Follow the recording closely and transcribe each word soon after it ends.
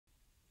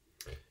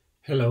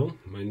Hello,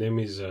 my name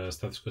is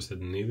Stathis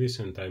Konstantinidis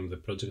and I'm the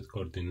project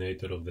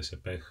coordinator of the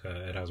CEPEH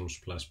Erasmus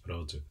Plus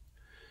project.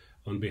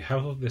 On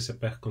behalf of the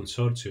CEPEH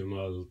consortium,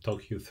 I'll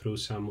talk you through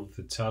some of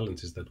the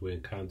challenges that we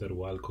encounter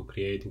while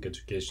co-creating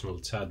educational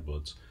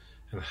chatbots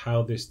and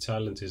how these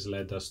challenges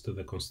led us to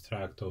the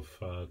construct of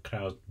a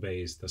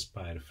crowd-based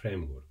Aspire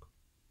framework.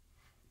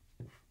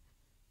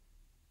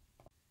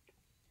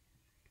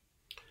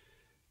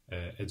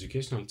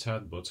 Educational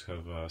chatbots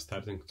have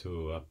starting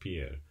to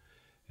appear.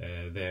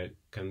 They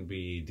can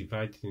be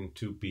divided in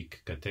two big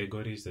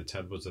categories: the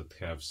chatbots that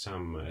have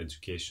some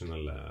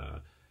educational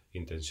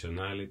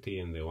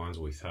intentionality and the ones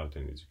without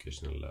any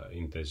educational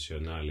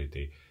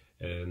intentionality.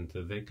 And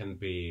they can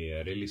be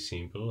really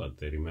simple at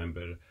the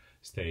remember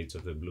stage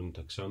of the Bloom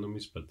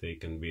taxonomies, but they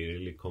can be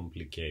really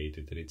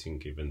complicated,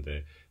 reaching even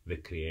the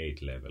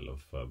create level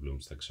of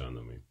Bloom's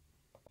taxonomy.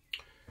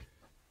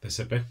 The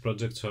CEPEH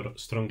project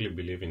strongly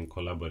believe in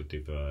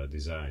collaborative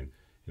design.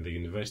 In the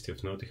University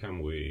of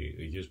Nottingham, we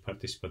use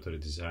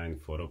participatory design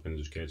for open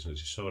educational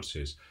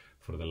resources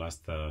for the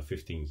last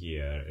 15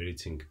 years,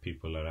 reaching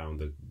people around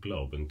the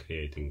globe and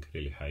creating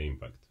really high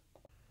impact.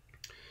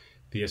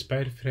 The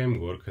Aspire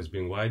framework has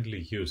been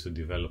widely used to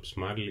develop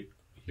smartly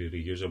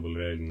reusable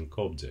learning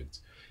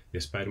objects. The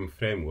Aspire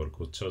framework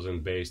was chosen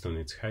based on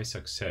its high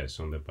success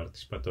on the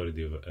participatory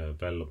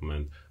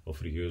development of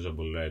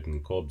reusable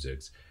learning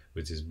objects,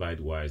 which is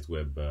Bitewise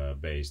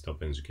web-based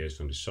open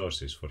educational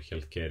resources for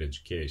healthcare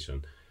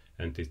education,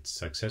 and its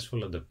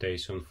successful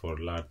adaptation for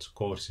large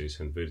courses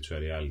and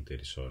virtual reality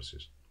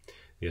resources.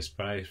 The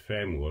Aspire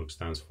framework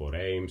stands for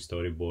aim,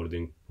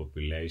 storyboarding,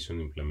 population,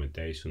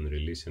 implementation,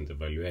 release and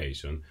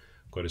evaluation,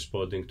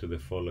 corresponding to the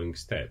following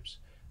steps: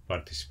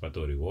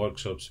 participatory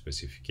workshops,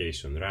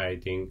 specification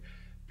writing,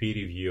 peer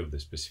review of the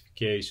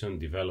specification,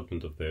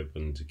 development of the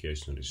open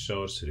educational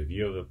resource,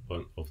 review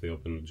of the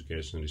open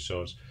educational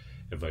resource,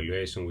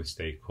 evaluation with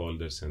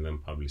stakeholders, and then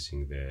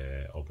publishing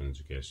the open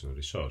educational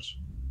resource.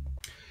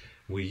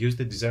 We use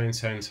the design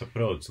science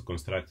approach to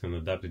construct an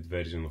adapted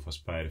version of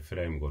Aspire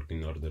framework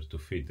in order to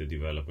fit the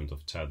development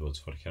of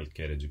chatbots for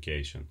healthcare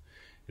education.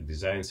 The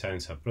design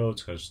science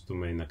approach has two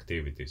main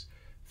activities.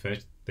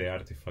 First, the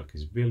artifact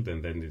is built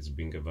and then it's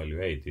being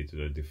evaluated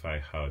to identify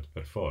how it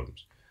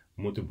performs.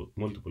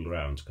 Multiple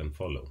rounds can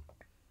follow.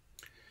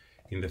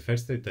 In the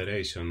first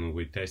iteration,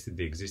 we tested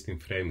the existing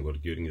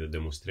framework during the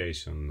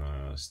demonstration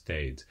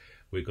stage.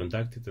 We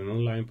conducted an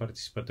online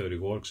participatory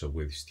workshop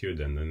with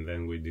students, and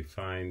then we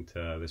defined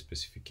the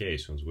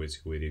specifications,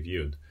 which we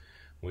reviewed.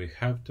 We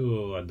have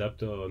to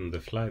adapt on the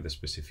fly the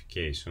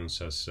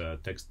specifications, as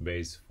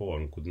text-based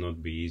form could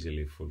not be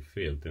easily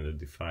fulfilled and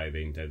identify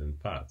the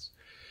intended paths.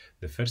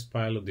 The first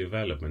pilot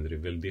development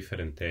revealed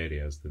different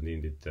areas that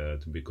needed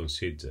to be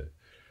considered,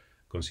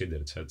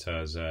 such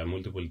as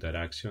multiple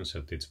interactions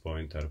at each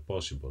point are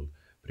possible,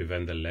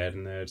 prevent the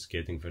learners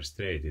getting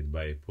frustrated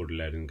by a poor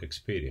learning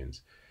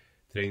experience,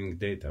 training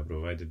data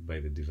provided by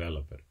the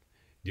developer.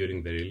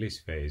 During the release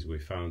phase, we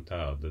found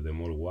out that the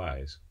more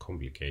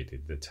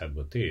complicated the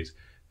chatbot is,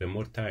 the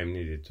more time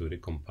needed to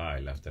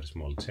recompile after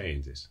small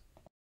changes.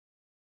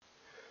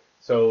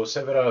 So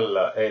several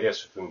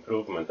areas of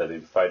improvement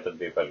identified at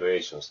the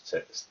evaluation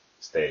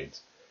stage,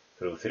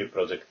 through 3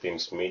 project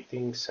teams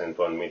meetings and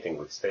 1 meeting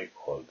with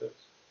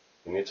stakeholders.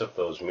 In each of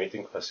those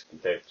meetings,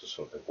 facilitators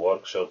of the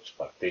workshops,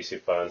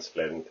 participants,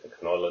 learning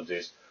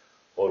technologies,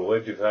 or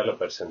web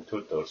developers and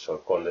tutors or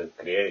content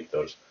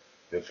creators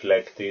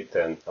reflected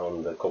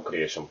on the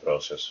co-creation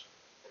process.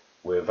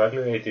 We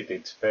evaluated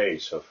each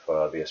phase of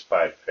the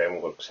Aspire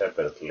framework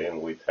separately,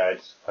 and we tried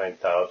to find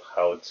out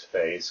how each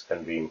phase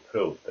can be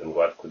improved and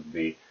what could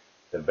be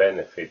the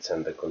benefits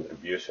and the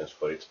contributions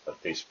for its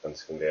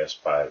participants in the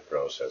Aspire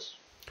process.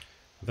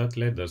 That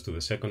led us to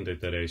the second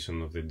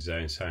iteration of the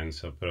design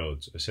science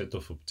approach. A set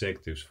of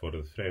objectives for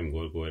the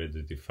framework were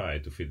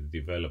identified to fit the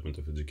development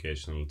of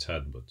educational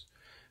chatbots.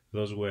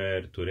 Those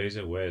were to raise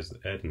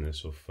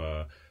awareness of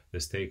the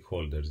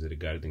stakeholders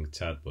regarding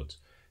chatbots.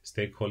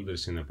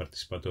 Stakeholders in a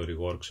participatory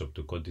workshop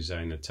to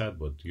co-design a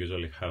chatbot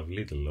usually have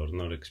little or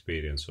no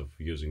experience of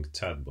using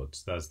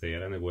chatbots, thus they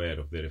are unaware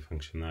of their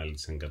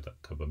functionalities and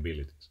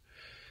capabilities.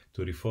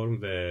 To reform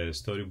the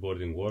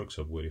storyboarding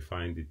workshop, we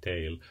refined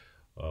detail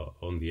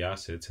on the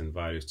assets and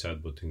various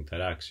chatbot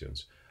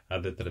interactions.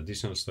 At the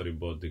traditional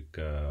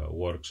storyboarding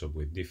workshop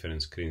with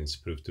different screens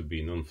proved to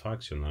be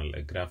non-functional,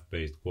 a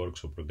graph-based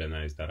workshop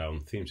organized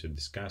around themes and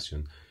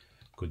discussion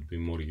could be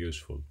more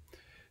useful.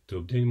 To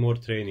obtain more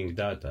training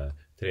data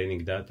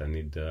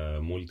need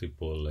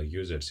multiple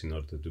users in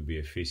order to be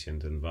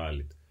efficient and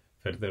valid.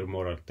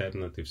 Furthermore,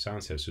 alternative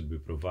answers should be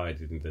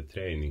provided in the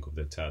training of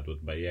the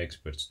chatbot by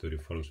experts to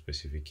reform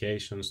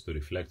specifications to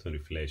reflect on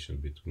relation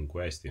between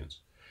questions.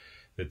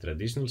 The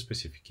traditional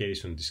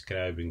specification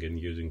describing and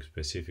using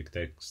specific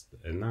text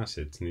and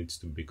assets needs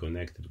to be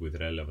connected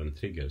with relevant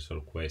triggers or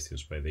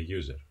questions by the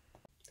user.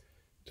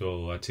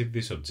 To achieve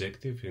this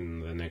objective in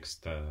the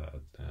next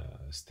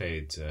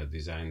stage,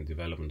 design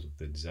development of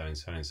the design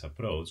science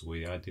approach,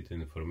 we added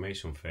an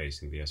information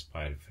phase in the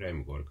Aspire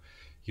framework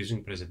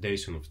using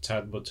presentation of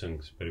chatbots and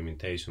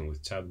experimentation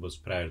with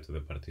chatbots prior to the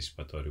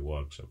participatory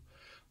workshop.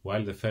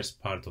 While the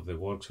first part of the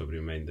workshop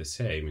remained the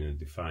same in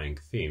identifying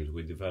themes,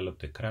 we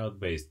developed a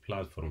crowd-based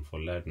platform for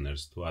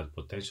learners to add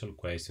potential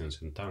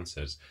questions and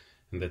answers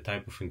and the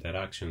type of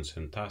interactions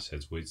and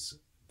assets which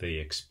they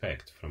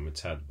expect from a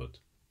chatbot.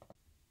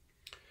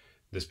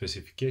 The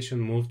specification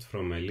moved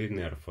from a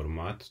linear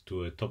format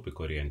to a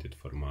topic-oriented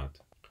format.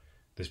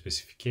 The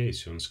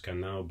specifications can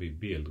now be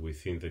built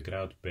within the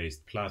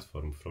crowd-based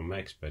platform from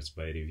experts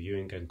by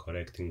reviewing and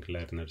correcting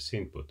learners'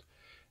 input,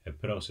 a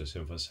process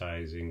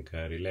emphasizing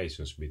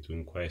relations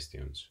between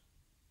questions.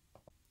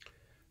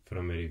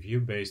 From a review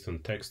based on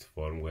text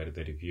form where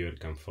the reviewer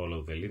can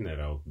follow the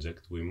linear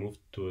object, we moved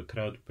to a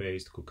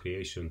crowd-based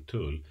co-creation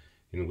tool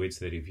in which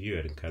the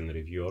reviewer can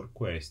review all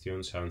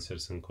questions,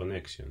 answers, and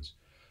connections.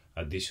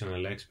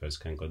 Additional experts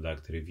can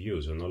conduct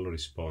reviews on all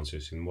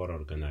responses in a more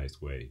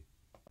organized way.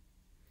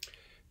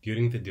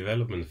 During the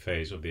development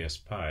phase of the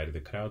Aspire,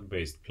 the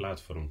crowd-based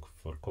platform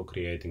for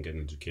co-creating an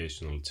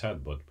educational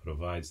chatbot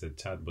provides the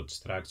chatbot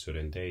structure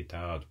and data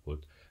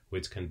output,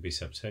 which can be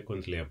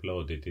subsequently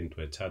uploaded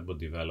into a chatbot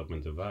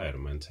development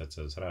environment such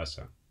as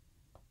Rasa.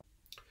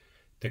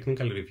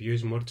 Technical review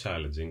is more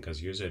challenging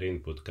as user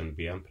input can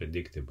be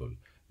unpredictable,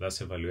 thus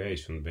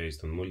evaluation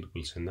based on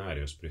multiple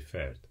scenarios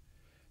preferred.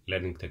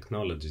 Learning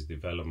technologies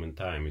development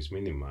time is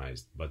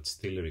minimized, but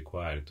still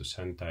required to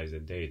sanitize the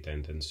data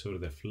and ensure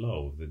the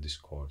flow of the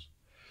discourse.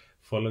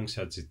 Following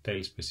such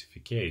detailed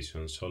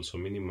specifications also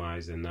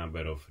minimize the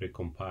number of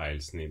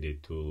recompiles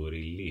needed to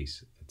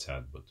release the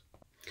chatbot.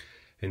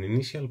 An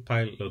initial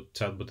pilot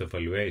chatbot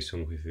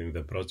evaluation within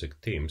the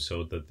project team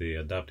showed that the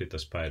adapted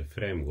Aspire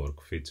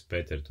framework fits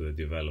better to the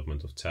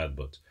development of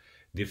chatbots.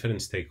 Different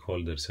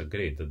stakeholders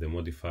agreed that the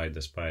modified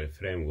Aspire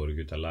framework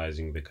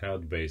utilizing the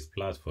crowd-based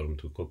platform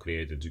to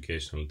co-create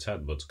educational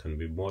chatbots can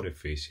be more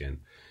efficient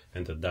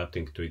and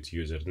adapting to its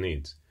user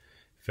needs.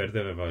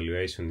 Further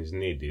evaluation is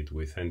needed,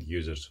 with end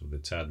users of the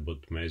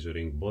chatbot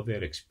measuring both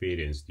their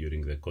experience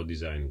during the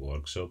co-design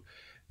workshop,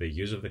 the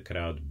use of the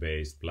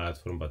crowd-based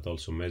platform, but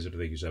also measure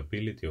the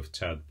usability of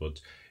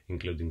chatbots,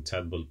 including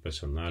chatbot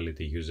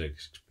personality, user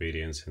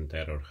experience, and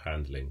error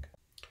handling.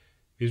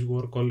 This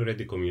work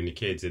already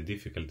communicates the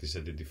difficulties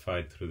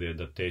identified through the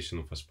adaptation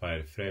of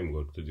Aspire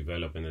framework to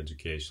develop an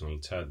educational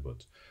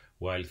chatbot.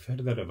 While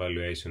further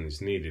evaluation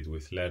is needed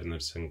with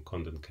learners and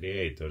content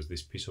creators,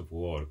 this piece of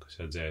work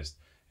suggests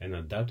an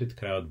adapted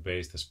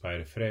crowd-based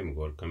Aspire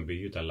framework can be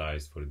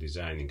utilized for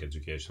designing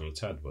educational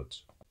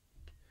chatbots.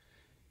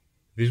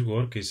 This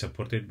work is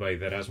supported by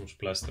the Erasmus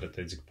Plus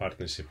Strategic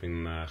Partnership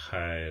in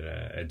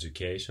Higher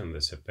Education, the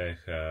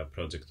CEPEH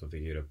project of the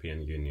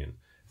European Union.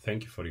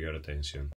 Thank you for your attention.